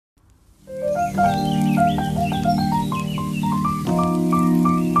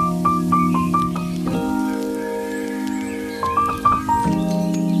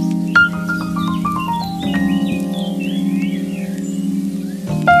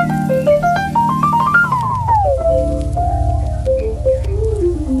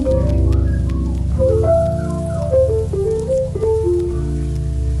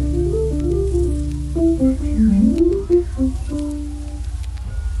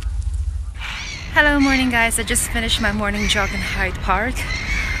Hello morning guys, I just finished my morning jog in Hyde Park.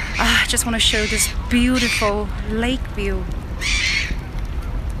 I just want to show this beautiful lake view.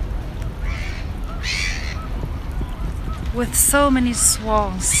 With so many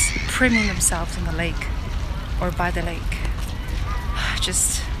swans preening themselves in the lake or by the lake.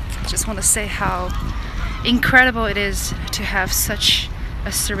 Just want to say how incredible it is to have such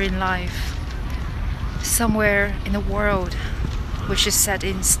a serene life somewhere in the world which is set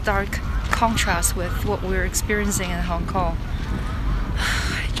in stark contrast with what we're experiencing in Hong Kong.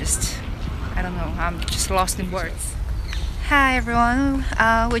 I don't know, I'm just lost in words. Hi everyone,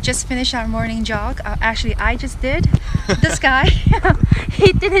 we just finished our morning jog. Actually, I just did. This guy,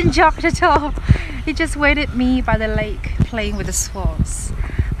 he didn't jog at all. He just waited me by the lake playing with the swans.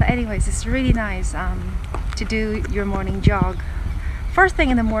 But anyways, it's really nice to do your morning jog first thing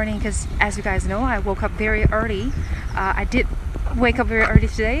in the morning, because as you guys know, I woke up very early. I did wake up very early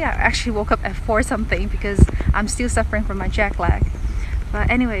today. I actually woke up at 4 something because I'm still suffering from my jet lag. But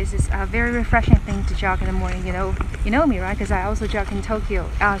anyways, it's a very refreshing thing to jog in the morning. You know me, right? Because I also jog in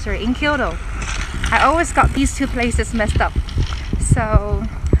Kyoto. I always got these two places messed up. So,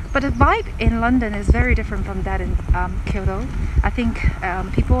 but the vibe in London is very different from that in Kyoto. I think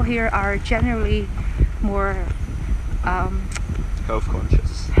people here are generally more health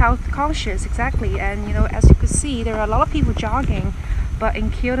conscious, exactly. And as you could see, there are a lot of people jogging, but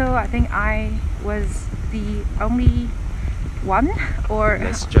in Kyoto I think I was the only one, or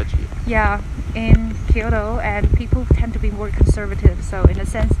less judgy. Yeah, in Kyoto, and people tend to be more conservative. So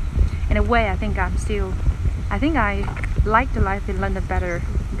in a way, I think I like the life in London better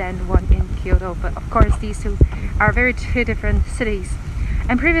than the one in Kyoto. But of course, these two are two different cities.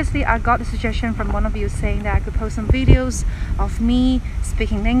 And previously I got a suggestion from one of you saying that I could post some videos of me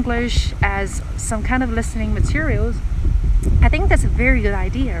speaking English as some kind of listening materials. I think that's a very good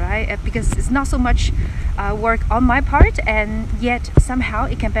idea, right? Because it's not so much work on my part, and yet somehow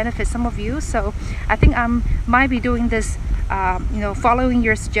it can benefit some of you. So I think I might be doing this, following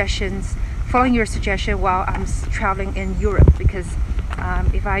your suggestion while I'm traveling in Europe, because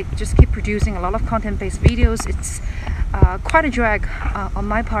if I just keep producing a lot of content-based videos, it's quite a drag on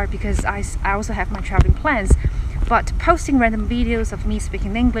my part, because I also have my traveling plans. But posting random videos of me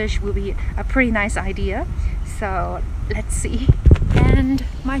speaking English will be a pretty nice idea. So let's see. And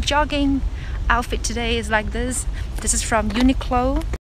my jogging outfit today is like this. This is from Uniqlo.